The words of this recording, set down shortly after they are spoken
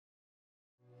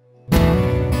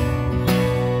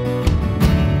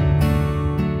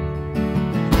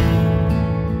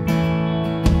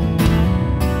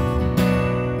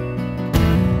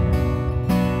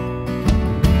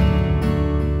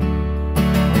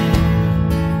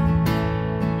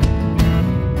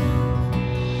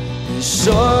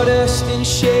Sawdust and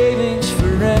shavings for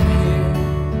rent here,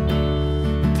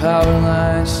 power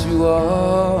lines through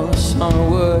all the summer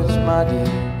woods, my dear.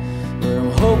 But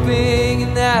I'm hoping,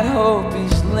 and that hope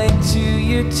is linked to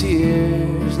your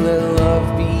tears. Let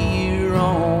love be your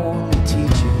only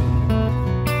teacher.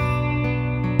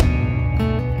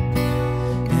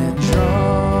 And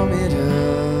Andromeda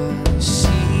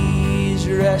seas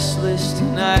restless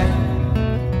tonight.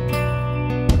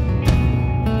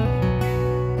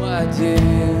 Why do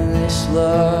this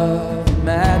love and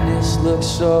madness look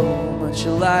so much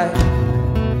alike?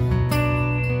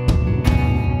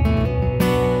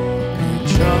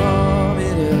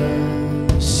 Andromeda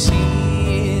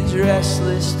seas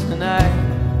restless tonight.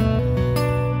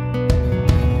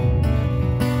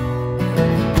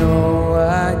 No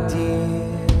idea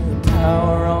the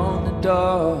power on the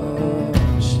dark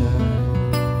side.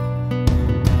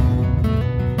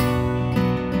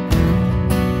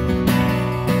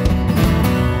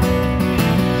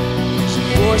 There's a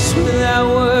voice without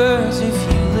words if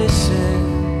you listen,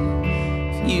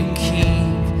 if you can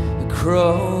keep the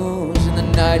crows and the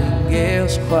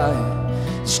nightingales quiet.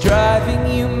 It's driving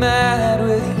you mad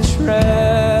with each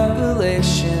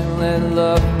revelation. Let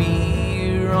love be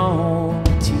your own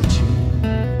teacher.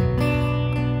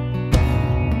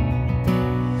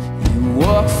 You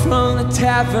walk from the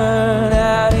tavern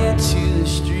out into the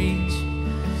streets,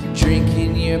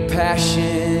 drinking your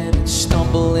passion and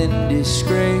stumble in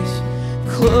disgrace.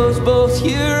 Close both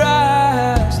your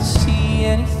eyes to see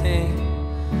anything.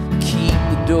 Keep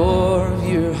the door of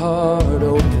your heart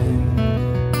open.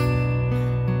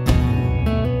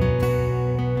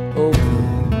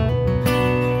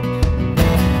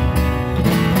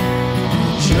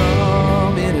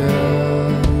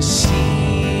 Andromeda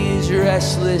seas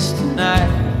restless tonight.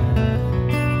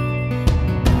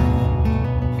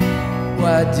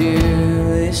 Why do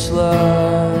this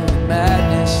love and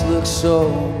madness look so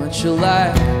much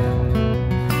alike?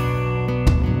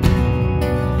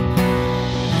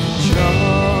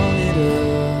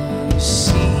 Andromeda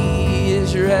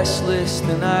seas restless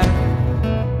tonight.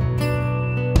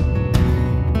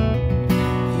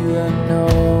 You have no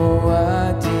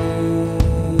idea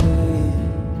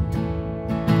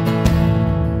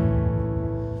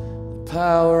the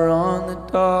power on the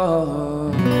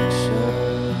dark side.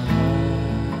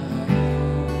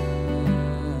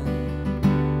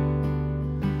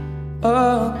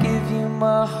 I'll give you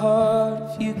my heart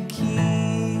if you keep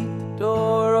the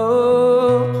door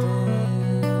open.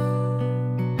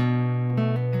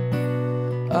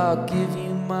 I'll give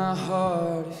you my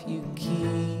heart if you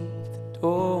keep the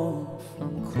door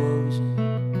from closing.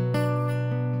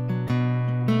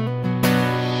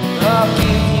 I'll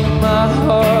give you my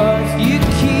heart